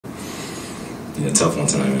Yeah, tough one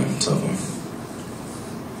tonight, man. Tough one.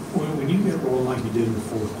 When you get rolling like you did in the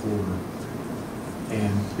fourth quarter,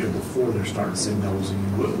 and before they're starting to send doubles in you,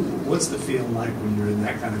 what's the feeling like when you're in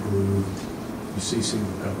that kind of groove? You see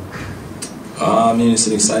single cover. I mean, it's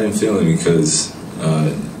an exciting feeling because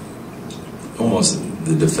almost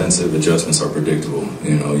the defensive adjustments are predictable.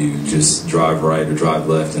 You just drive right or drive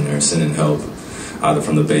left, and they're sending help either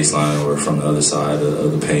from the baseline or from the other side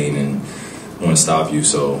of the paint and want to stop you.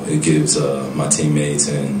 So it gives my teammates,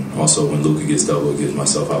 and also when Luka gets double, it gives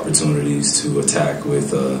myself opportunities to attack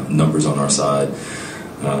with numbers on our side.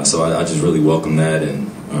 So I just really welcome that. And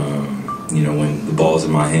when the ball's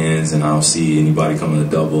in my hands and I don't see anybody coming to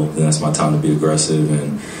double, then that's my time to be aggressive.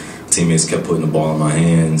 And teammates kept putting the ball in my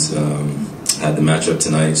hands. Had the matchup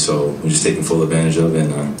tonight, so we're just taking full advantage of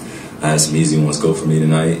it. And I had some easy ones go for me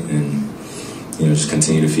tonight, and just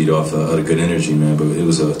continue to feed off a good energy, man. But it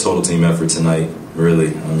was a total team effort tonight,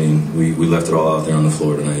 really. I mean, we left it all out there on the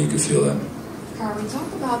floor tonight. You could feel that. Kyrie,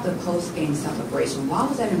 talk about the post-game celebration. Why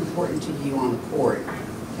was that important to you on the court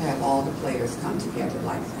to have all the players come together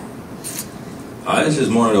like that? It's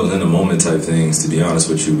just more of those in-the-moment type things, to be honest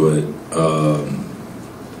with you. But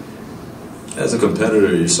as a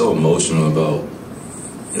competitor, you're so emotional about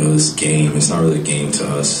this game. It's not really a game to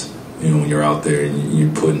us. When you're out there and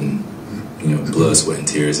you're putting blood, sweat, and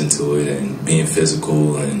tears into it, and being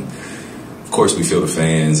physical. And of course, we feel the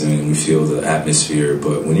fans and we feel the atmosphere.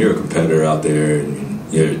 But when you're a competitor out there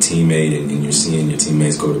and you're a teammate and you're seeing your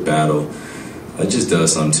teammates go to battle, it just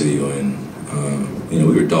does something to you. And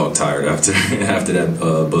we were dog tired after that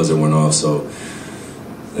buzzer went off. So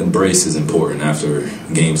embrace is important after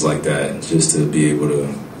games like that, just to be able to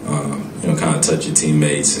kind of touch your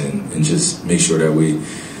teammates and just make sure that we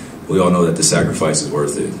all know that the sacrifice is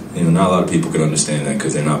worth it. Not a lot of people can understand that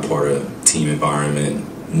because they're not part of a team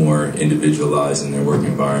environment, more individualized in their work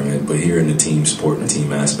environment. But here in the team sport and the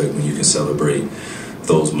team aspect, when you can celebrate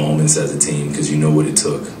those moments as a team, because you know what it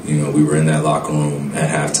took. We were in that locker room at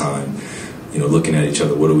halftime, looking at each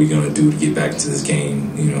other. What are we going to do to get back into this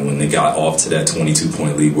game? When they got off to that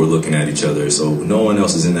 22-point lead, we're looking at each other. So no one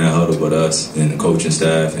else is in that huddle but us and the coaching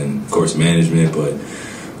staff and, of course, management. But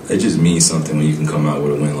it just means something when you can come out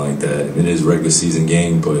with a win like that. It is a regular season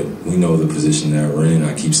game, but we know the position that we're in.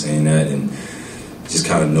 I keep saying that, and just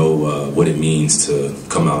kind of know what it means to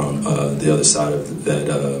come out on the other side of that,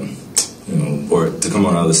 or to come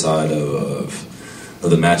on the other side of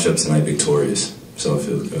the matchup tonight victorious. So it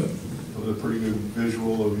feels good. It was a pretty good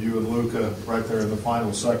visual of you and Luka right there in the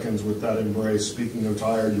final seconds with that embrace. Speaking of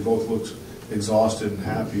tired, you both looked exhausted and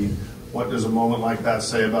happy. What does a moment like that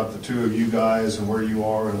say about the two of you guys and where you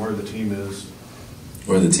are and where the team is?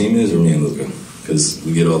 Where the team is, or me and Luka? Because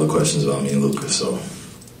we get all the questions about me and Luka. So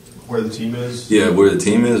where the team is? Yeah, where the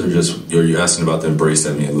team is, or just are you asking about the embrace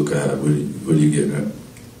that me and Luka have? What are you getting at?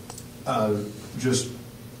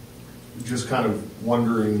 Just kind of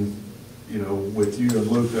wondering, with you and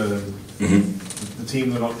Luka and the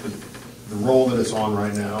team the role that it's on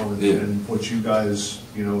right now, and what you guys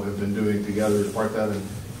have been doing together to part that,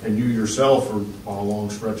 and you yourself are on a long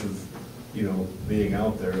stretch of being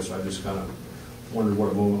out there. So I just kind of wondered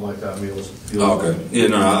what a moment like that feels okay. like. Yeah,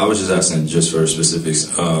 no, I was just asking just for specifics.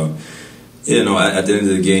 At the end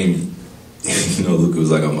of the game, Luka was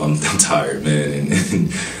like, I'm tired, man, and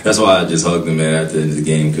that's why I just hugged him, man, at the end of the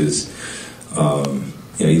game, because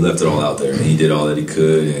he left it all out there and he did all that he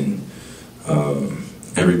could, and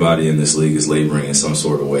everybody in this league is laboring in some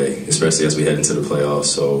sort of way, especially as we head into the playoffs.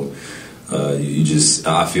 So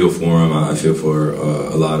I feel for him. I feel for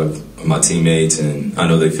a lot of my teammates, and I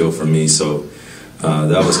know they feel for me. So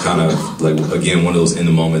that was kind of like, again, one of those in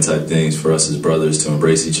the moment type things for us as brothers to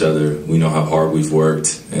embrace each other. We know how hard we've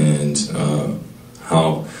worked and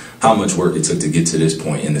how much work it took to get to this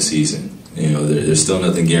point in the season. There's still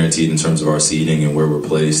nothing guaranteed in terms of our seeding and where we're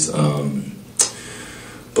placed.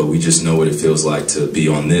 But we just know what it feels like to be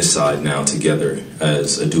on this side now together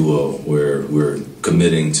as a duo, where we're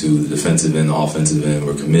committing to the defensive end, the offensive end.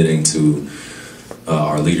 We're committing to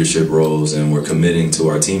our leadership roles, and we're committing to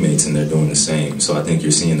our teammates, and they're doing the same. So I think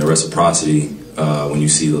you're seeing the reciprocity when you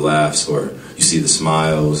see the laughs, or you see the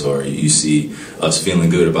smiles, or you see us feeling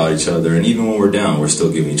good about each other. And even when we're down, we're still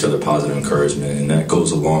giving each other positive encouragement, and that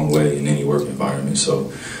goes a long way in any work environment. So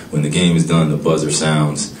when the game is done, the buzzer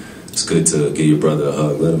sounds, it's good to give your brother a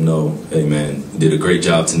hug. Let him know, hey man, you did a great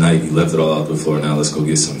job tonight. You left it all out the floor. Now let's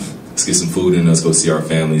get some food in. Let's go see our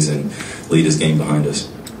families and lead this game behind us.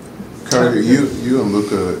 Kyrie, you and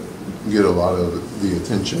Luka get a lot of the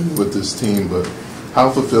attention with this team, but how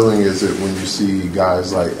fulfilling is it when you see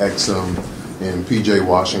guys like Exum and PJ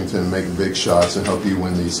Washington make big shots and help you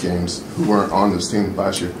win these games who weren't on this team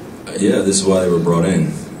last year? Yeah, this is why they were brought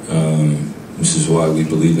in. This is why we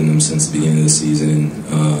believe in them since the beginning of the season.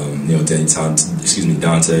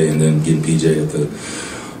 Dante, and then getting PJ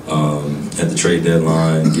at the trade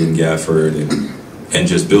deadline, getting Gafford, and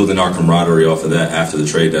just building our camaraderie off of that after the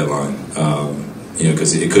trade deadline.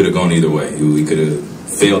 Because it could have gone either way. We could have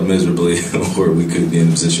failed miserably, or we could be in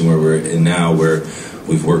a position where we're in now, where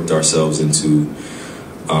we've worked ourselves into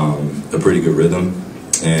a pretty good rhythm,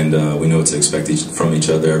 and we know what to expect from each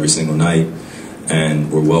other every single night,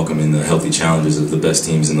 and we're welcoming the healthy challenges of the best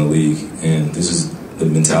teams in the league. And this is the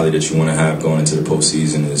mentality that you want to have going into the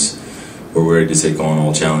postseason, is we're ready to take on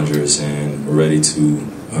all challengers, and we're ready to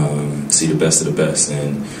see the best of the best.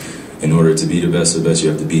 And in order to be the best of the best, you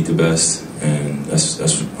have to beat the best, and that's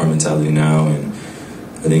our mentality now. And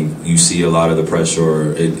I think you see a lot of the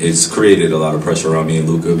pressure. It's created a lot of pressure around me and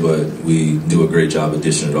Luka, but we do a great job of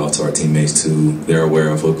dishing it off to our teammates too. They're aware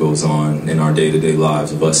of what goes on in our day-to-day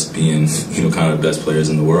lives of us being, kind of the best players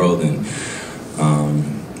in the world, and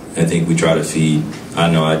I think we try to feed. I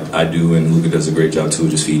know I do, and Luka does a great job too,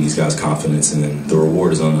 just feeding these guys confidence, and then the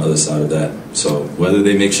reward is on the other side of that. So whether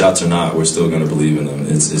they make shots or not, we're still going to believe in them.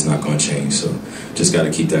 It's not going to change. So just got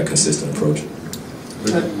to keep that consistent approach.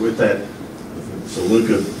 With that. So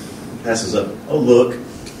Luka passes up a look,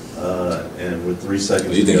 and with 3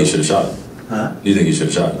 seconds. Do you think he should have shot it? Huh? Do you think he should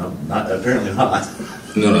have shot it? No, apparently not.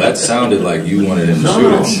 No, that sounded like you wanted him to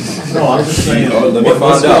shoot it. No, I'm just saying. Let me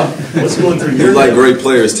find out. What's going through You're your like head? great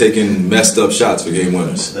players taking messed up shots for game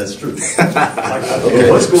winners. That's true.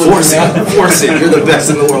 Okay. What's going Force it. Force it. You're the best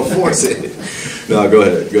in the world. Force it. No, go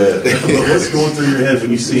ahead. But what's going through your head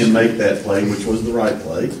when you see him make that play, which was the right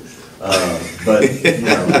play? But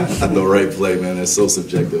the right play, man. That's so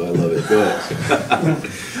subjective. I love it. Go ahead.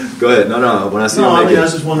 Go ahead. No. When I see him I make it,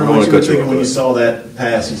 was just wondering what you were thinking when you saw that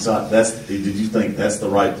pass. You thought did you think that's the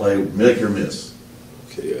right play, make or miss?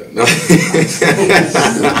 Okay, yeah. No.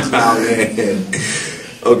 Oh, man.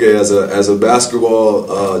 Okay, as a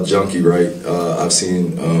basketball junkie, right? I've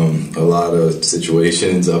seen a lot of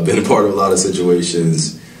situations. I've been a part of a lot of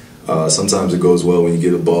situations. Sometimes it goes well when you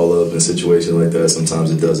get a ball up in a situation like that.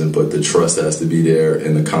 Sometimes it doesn't, but the trust has to be there,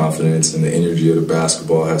 and the confidence and the energy of the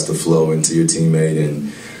basketball has to flow into your teammate.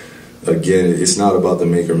 And again, it's not about the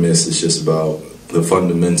make or miss. It's just about the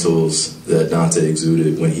fundamentals that Dante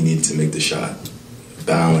exuded when he needed to make the shot.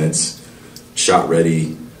 Balance, shot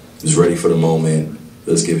ready, was ready for the moment.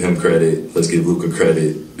 Let's give him credit. Let's give Luka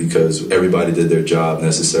credit, because everybody did their job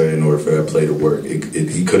necessary in order for that play to work. He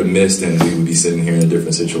could have missed, and we would be sitting here in a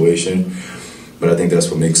different situation. But I think that's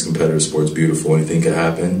what makes competitive sports beautiful. Anything can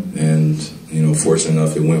happen, and fortunate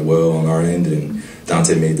enough, it went well on our end, and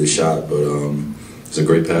Dante made the shot. But it was a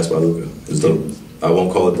great pass by Luka. I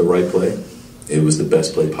won't call it the right play. It was the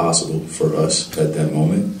best play possible for us at that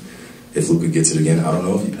moment. If Luka gets it again, I don't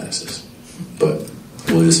know if he passes, but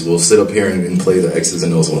we'll sit up here and play the X's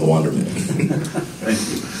and O's with wonderment.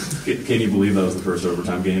 Thank you. Can you believe that was the first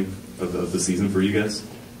overtime game of the season for you guys?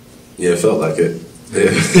 Yeah, it felt like it.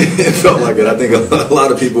 It felt like it. I think a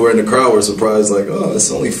lot of people were in the crowd were surprised, like, oh,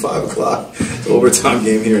 it's only 5 o'clock, overtime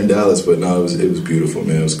game here in Dallas. But no, it was beautiful,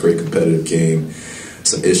 man. It was a great competitive game.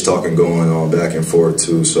 Some ish talking going on back and forth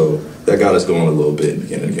too, so that got us going a little bit in the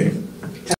beginning of the game.